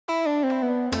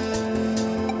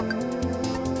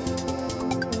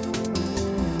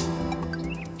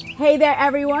Hey there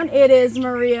everyone, it is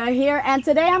Maria here, and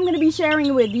today I'm going to be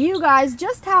sharing with you guys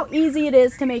just how easy it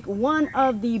is to make one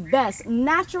of the best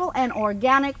natural and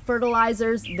organic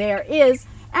fertilizers there is,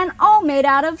 and all made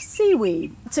out of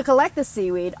seaweed. To collect the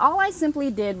seaweed, all I simply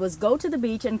did was go to the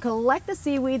beach and collect the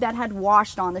seaweed that had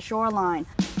washed on the shoreline.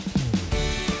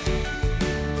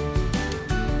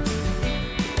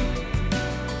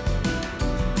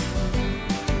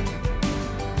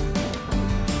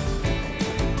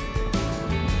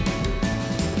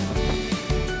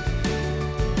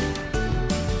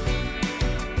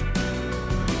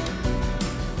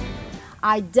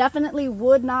 I definitely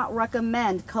would not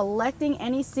recommend collecting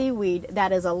any seaweed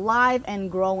that is alive and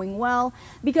growing well,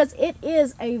 because it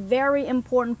is a very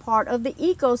important part of the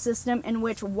ecosystem in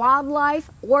which wildlife,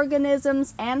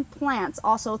 organisms, and plants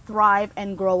also thrive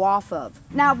and grow off of.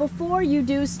 Now, before you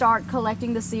do start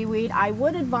collecting the seaweed, I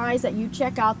would advise that you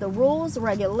check out the rules,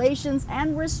 regulations,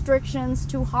 and restrictions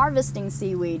to harvesting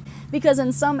seaweed, because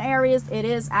in some areas it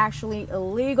is actually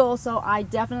illegal, so I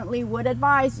definitely would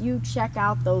advise you check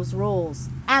out those rules.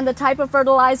 And the type of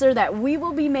fertilizer that we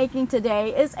will be making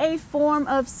today is a form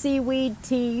of seaweed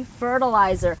tea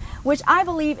fertilizer, which I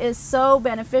believe is so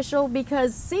beneficial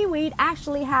because seaweed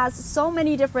actually has so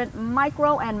many different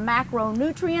micro and macro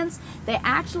nutrients. They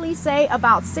actually say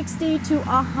about 60 to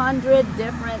 100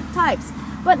 different types.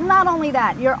 But not only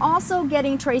that, you're also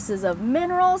getting traces of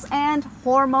minerals and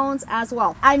hormones as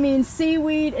well. I mean,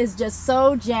 seaweed is just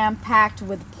so jam-packed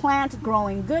with plant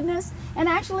growing goodness and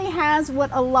actually has what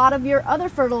a lot of your other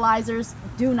fertilizers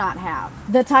do not have.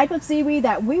 The type of seaweed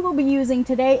that we will be using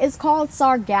today is called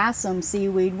sargassum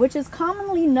seaweed, which is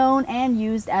commonly known and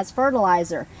used as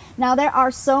fertilizer. Now, there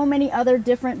are so many other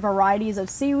different varieties of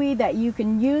seaweed that you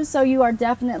can use, so you are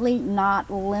definitely not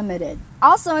limited.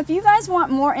 Also, if you guys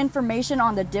want more information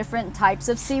on the different types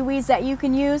of seaweeds that you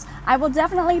can use, I will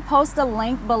definitely post a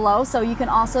link below so you can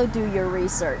also do your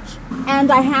research.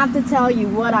 And I have to tell you,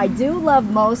 what I do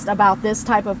love most about this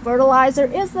type of fertilizer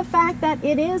is the fact that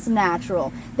it is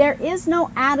natural. There is no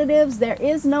additives, there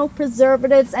is no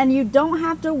preservatives, and you don't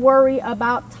have to worry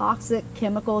about toxic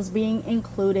chemicals being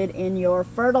included in your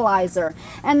fertilizer.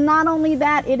 And not only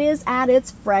that, it is at its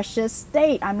freshest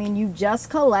state. I mean, you just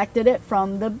collected it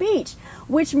from the beach,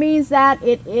 which means that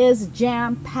it is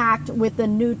jam-packed with the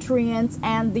nutrients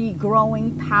and the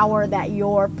growing power that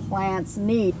your plants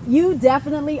need. You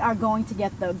definitely are going to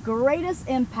get the greatest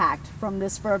impact from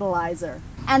this fertilizer.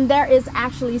 And there is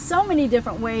actually so many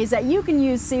different ways that you can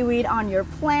use seaweed on your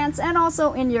plants and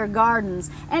also in your gardens.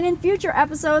 And in future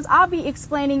episodes, I'll be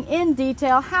explaining in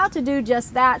detail how to do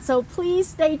just that, so please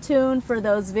stay tuned for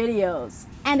those videos.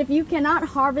 And if you cannot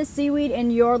harvest seaweed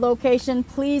in your location,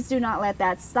 please do not let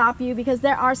that stop you, because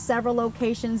there are several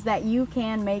locations that you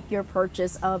can make your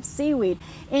purchase of seaweed,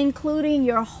 including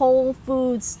your Whole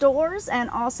Foods stores and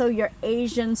also your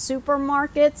Asian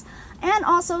supermarkets, and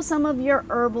also some of your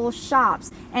herbal shops.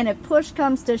 And if push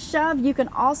comes to shove, you can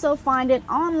also find it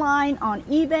online on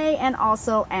eBay and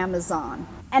also Amazon.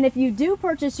 And if you do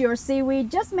purchase your seaweed,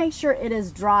 just make sure it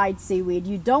is dried seaweed.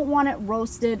 You don't want it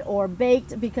roasted or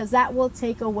baked, because that will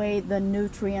take away the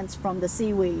nutrients from the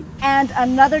seaweed. And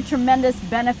another tremendous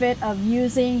benefit of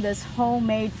using this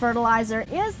homemade fertilizer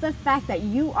is the fact that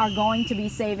you are going to be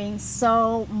saving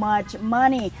so much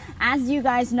money. As you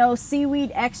guys know,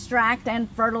 seaweed extract and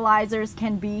fertilizers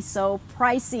can be so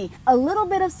pricey. A little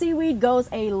bit of seaweed goes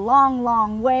a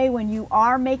long way when you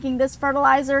are making this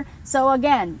fertilizer. So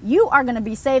again, you are going to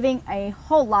be saving a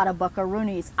whole lot of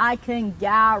buckaroonies. I can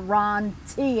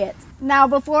guarantee it. Now,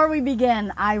 before we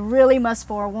begin, I really must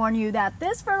forewarn you that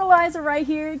this fertilizer right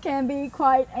here can be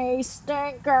quite a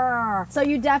stinker. So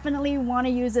you definitely want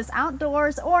to use this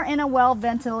outdoors or in a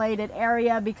well-ventilated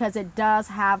area, because it does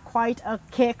have quite a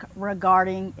kick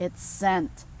regarding its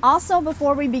scent. Also,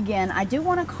 before we begin, I do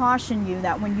want to caution you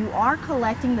that when you are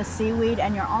collecting the seaweed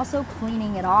and you're also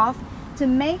cleaning it off, to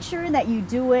make sure that you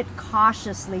do it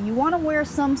cautiously. You want to wear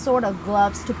some sort of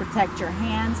gloves to protect your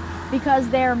hands, because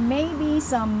there may be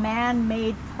some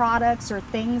man-made products or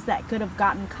things that could have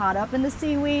gotten caught up in the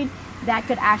seaweed that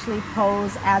could actually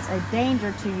pose as a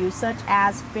danger to you, such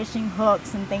as fishing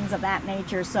hooks and things of that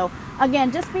nature. So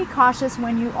again, just be cautious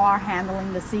when you are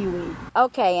handling the seaweed.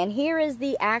 Okay, and here is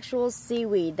the actual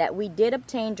seaweed that we did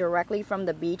obtain directly from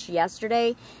the beach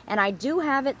yesterday, and I do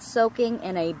have it soaking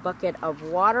in a bucket of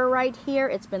water right here.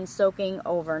 It's been soaking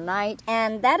overnight,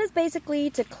 and that is basically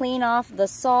to clean off the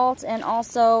salt and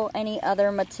also any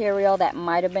other material that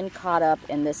might have been caught up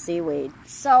in the seaweed.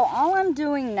 So all I'm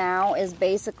doing now is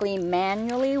basically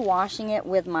manually washing it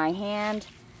with my hand.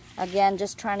 Again,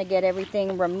 just trying to get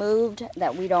everything removed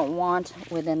that we don't want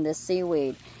within this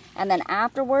seaweed. And then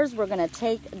afterwards, we're going to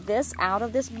take this out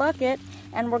of this bucket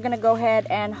and we're going to go ahead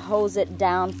and hose it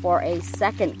down for a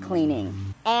second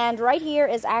cleaning. And right here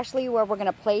is actually where we're going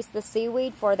to place the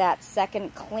seaweed for that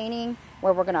second cleaning,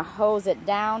 where we're going to hose it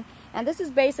down. And this is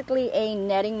basically a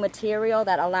netting material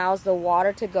that allows the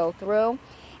water to go through.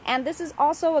 And this is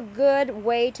also a good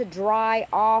way to dry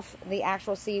off the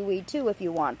actual seaweed too if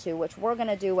you want to, which we're going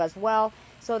to do as well,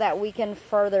 so that we can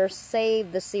further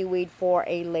save the seaweed for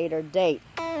a later date.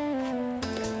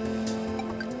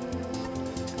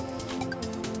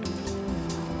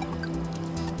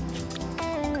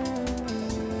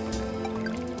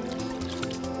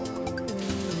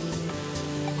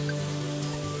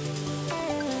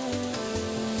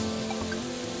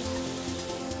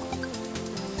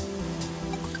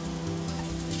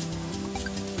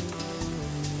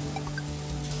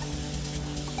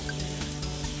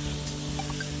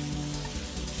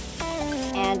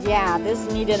 And yeah,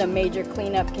 this needed a major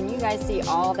cleanup. Can you guys see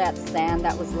all that sand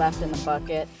that was left in the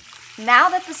bucket? Now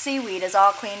that the seaweed is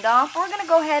all cleaned off, we're going to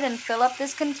go ahead and fill up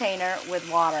this container with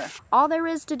water. All there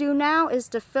is to do now is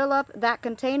to fill up that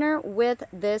container with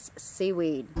this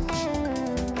seaweed.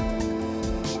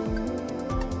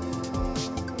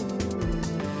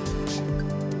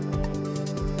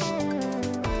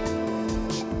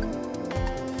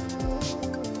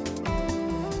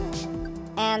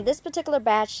 And this particular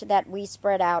batch that we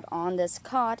spread out on this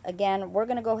cot, again, we're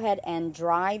going to go ahead and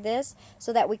dry this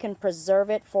so that we can preserve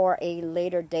it for a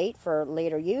later date, for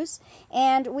later use.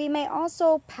 And we may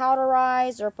also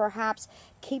powderize or perhaps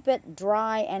keep it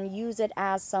dry and use it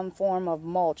as some form of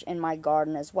mulch in my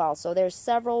garden as well. So there's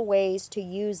several ways to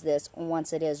use this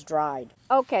once it is dried.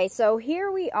 Okay, so here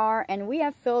we are, and we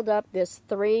have filled up this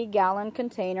 3-gallon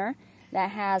container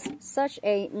that has such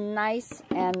a nice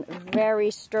and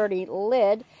very sturdy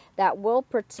lid that will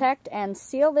protect and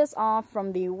seal this off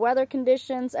from the weather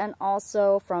conditions and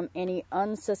also from any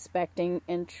unsuspecting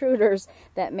intruders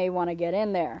that may want to get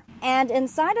in there. And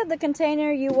inside of the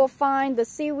container you will find the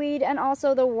seaweed and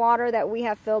also the water that we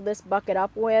have filled this bucket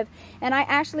up with. And I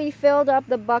actually filled up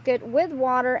the bucket with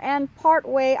water, and part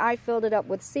way I filled it up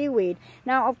with seaweed.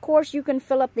 Now of course you can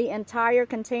fill up the entire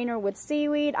container with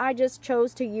seaweed. I just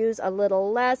chose to use a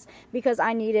little less because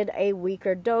I needed a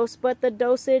weaker dose, but the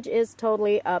dosage is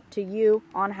totally up to you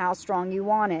on how strong you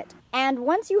want it. And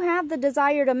once you have the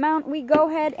desired amount, we go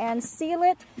ahead and seal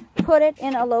it, put it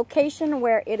in a location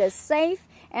where it is safe,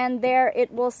 and there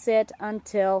it will sit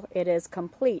until it is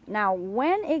complete. Now,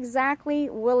 when exactly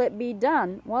will it be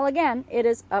done? Well, again, it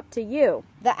is up to you.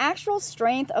 The actual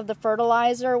strength of the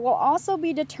fertilizer will also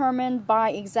be determined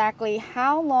by exactly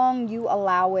how long you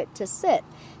allow it to sit.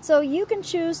 So you can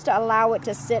choose to allow it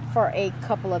to sit for a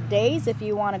couple of days if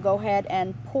you want to go ahead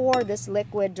and pour this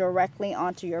liquid directly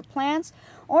onto your plants,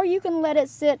 or you can let it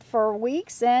sit for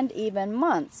weeks and even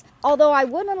months. Although I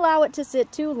wouldn't allow it to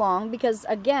sit too long because,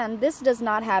 again, this does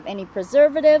not have any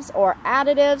preservatives or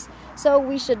additives, so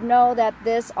we should know that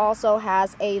this also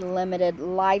has a limited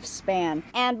lifespan.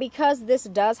 And because this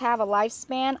does have a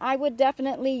lifespan, I would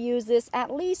definitely use this at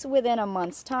least within a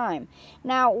month's time.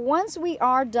 Now, once we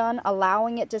are done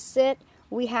allowing it to sit,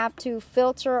 we have to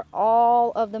filter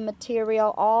all of the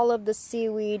material, all of the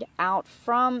seaweed out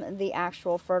from the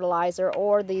actual fertilizer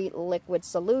or the liquid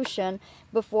solution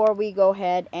before we go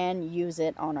ahead and use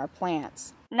it on our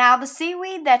plants. Now, the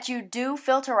seaweed that you do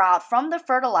filter out from the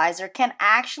fertilizer can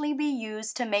actually be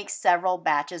used to make several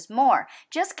batches more.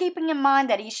 Just keeping in mind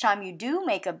that each time you do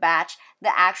make a batch,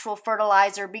 the actual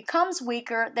fertilizer becomes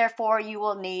weaker, therefore you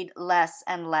will need less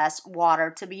and less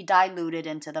water to be diluted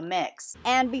into the mix.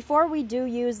 And before we do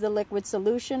use the liquid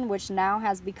solution, which now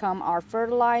has become our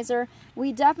fertilizer,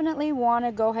 we definitely want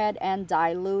to go ahead and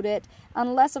dilute it,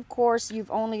 unless of course you've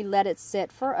only let it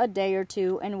sit for a day or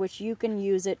two, in which you can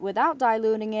use it without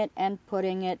diluting it and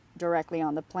putting it directly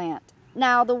on the plant.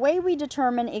 Now, the way we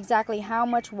determine exactly how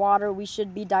much water we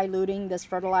should be diluting this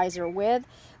fertilizer with,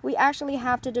 we actually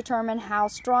have to determine how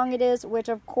strong it is, which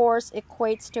of course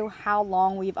equates to how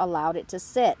long we've allowed it to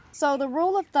sit. So the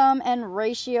rule of thumb and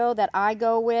ratio that I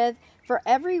go with, for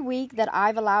every week that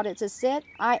I've allowed it to sit,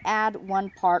 I add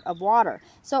 1 part of water.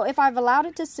 So if I've allowed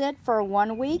it to sit for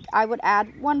 1 week, I would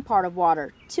add 1 part of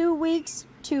water. 2 weeks,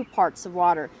 2 parts of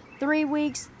water. 3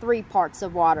 weeks, 3 parts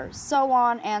of water. So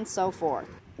on and so forth.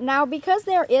 Now, because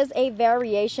there is a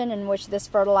variation in which this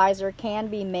fertilizer can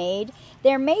be made,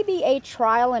 there may be a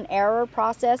trial and error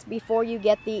process before you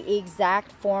get the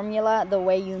exact formula the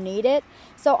way you need it.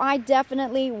 So I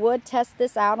definitely would test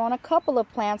this out on a couple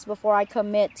of plants before I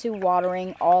commit to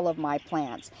watering all of my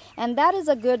plants. And that is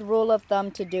a good rule of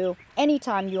thumb to do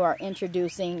anytime you are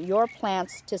introducing your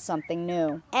plants to something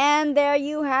new. And there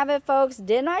you have it, folks.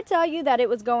 Didn't I tell you that it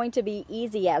was going to be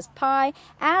easy as pie?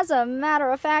 As a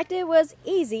matter of fact, it was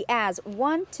easy as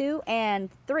 1, 2, and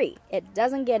 3. It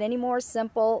doesn't get any more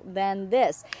simple than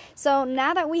this. So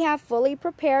now that we have fully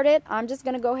prepared it, I'm just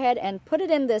going to go ahead and put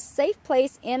it in this safe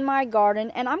place in my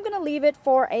garden, and I'm going to leave it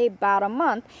for about a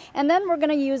month, and then we're going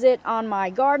to use it on my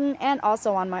garden and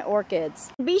also on my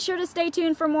orchids. Be sure to stay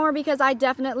tuned for more, because I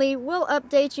definitely will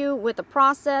update you with the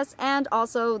process and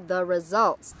also the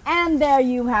results. And there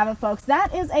you have it, folks.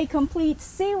 That is a complete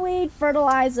seaweed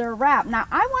fertilizer wrap. Now,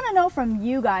 I want to know from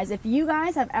you guys if you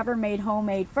guys have ever made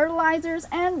homemade fertilizers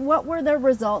and what were the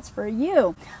results for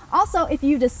you. Also, if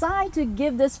you decide to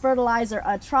give this fertilizer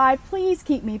a try, please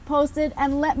keep me posted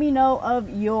and let me know of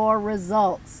your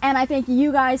results. And I thank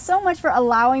you guys so much for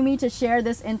allowing me to share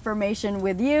this information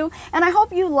with you. And I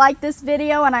hope you liked this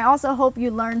video, and I also hope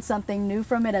you learned something new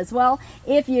from it as well.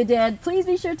 If you did, please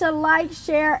be sure to like,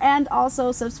 share, and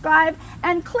also subscribe,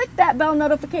 and click that bell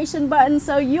notification button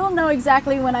so you'll know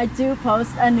exactly when I do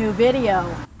post a new video.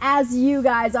 As you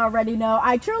guys already know,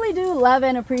 I truly do love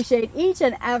and appreciate each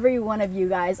and every one of you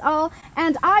guys all,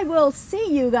 and I will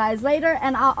see you guys later,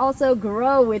 and I'll also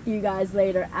grow with you guys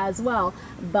later as well.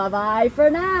 Bye-bye for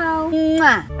now.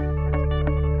 Mwah.